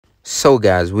So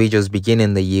guys, we're just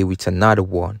beginning the year with another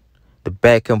one. The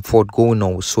back and forth going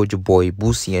on with Soulja Boy,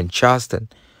 Boosie and Charleston.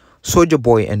 Soulja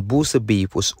Boy and Boosie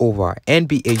beef was over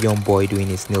NBA YoungBoy doing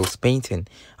his nails painting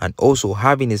and also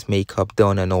having his makeup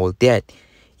done and all that.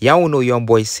 Y'all know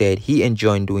YoungBoy said he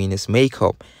enjoyed doing his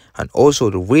makeup, and also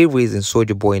the real reason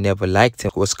Soulja Boy never liked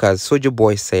him was cause Soulja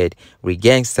Boy said we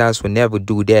gangsters will never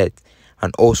do that.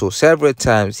 And also several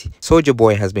times Soulja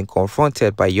Boy has been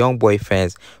confronted by YoungBoy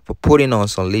fans for putting on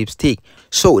some lipstick.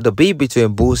 So the beef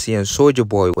between Boosie and Soulja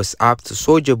Boy was after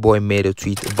Soulja Boy made a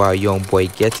tweet about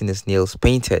YoungBoy getting his nails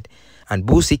painted. And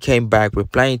Boosie came back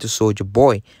replying to Soulja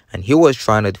Boy, and he was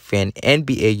trying to defend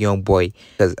NBA YoungBoy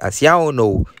because as y'all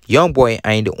know, YoungBoy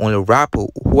ain't the only rapper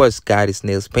who has got his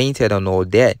nails painted and all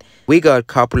that. We got a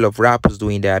couple of rappers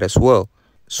doing that as well.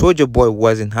 Soulja Boy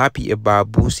wasn't happy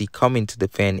about Boosie coming to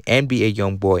defend NBA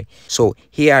YoungBoy, so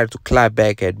he had to clap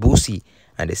back at Boosie,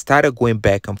 and they started going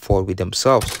back and forth with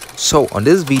themselves. So on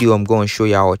this video, I'm going to show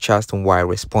you how Charleston White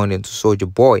responding to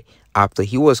Soulja Boy after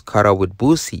he was caught up with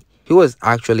Boosie. He was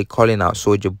actually calling out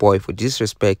Soulja Boy for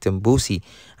disrespecting Boosie,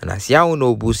 and as y'all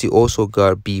know, Boosie also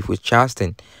got beef with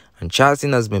Charleston, and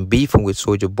Charleston has been beefing with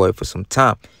Soulja Boy for some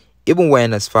time, even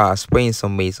went as far as spraying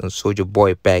some mace on Soulja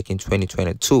Boy back in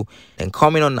 2022 and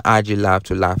coming on IG Live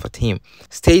to laugh at him.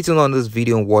 Stay tuned on this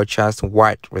video and watch Charleston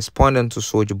White responding to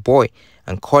Soulja Boy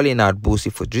and calling out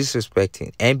Boosie for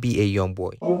disrespecting NBA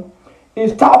YoungBoy.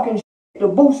 Is talking to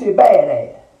Boosie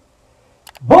badass.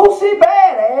 Boosie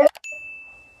badass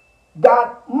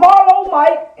got Marlo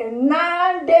Mike and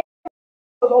 9 days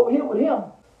over here with him.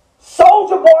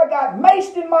 Soulja Boy got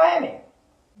maced in Miami.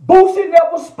 Boosie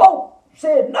never spoke.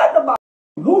 Said nothing about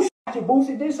it. Who shot you,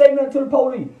 Boosie? Didn't say nothing to the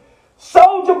police.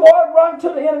 Soulja Boy run to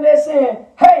the internet saying,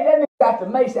 hey, that nigga got the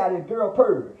mace out of his girl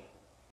purse.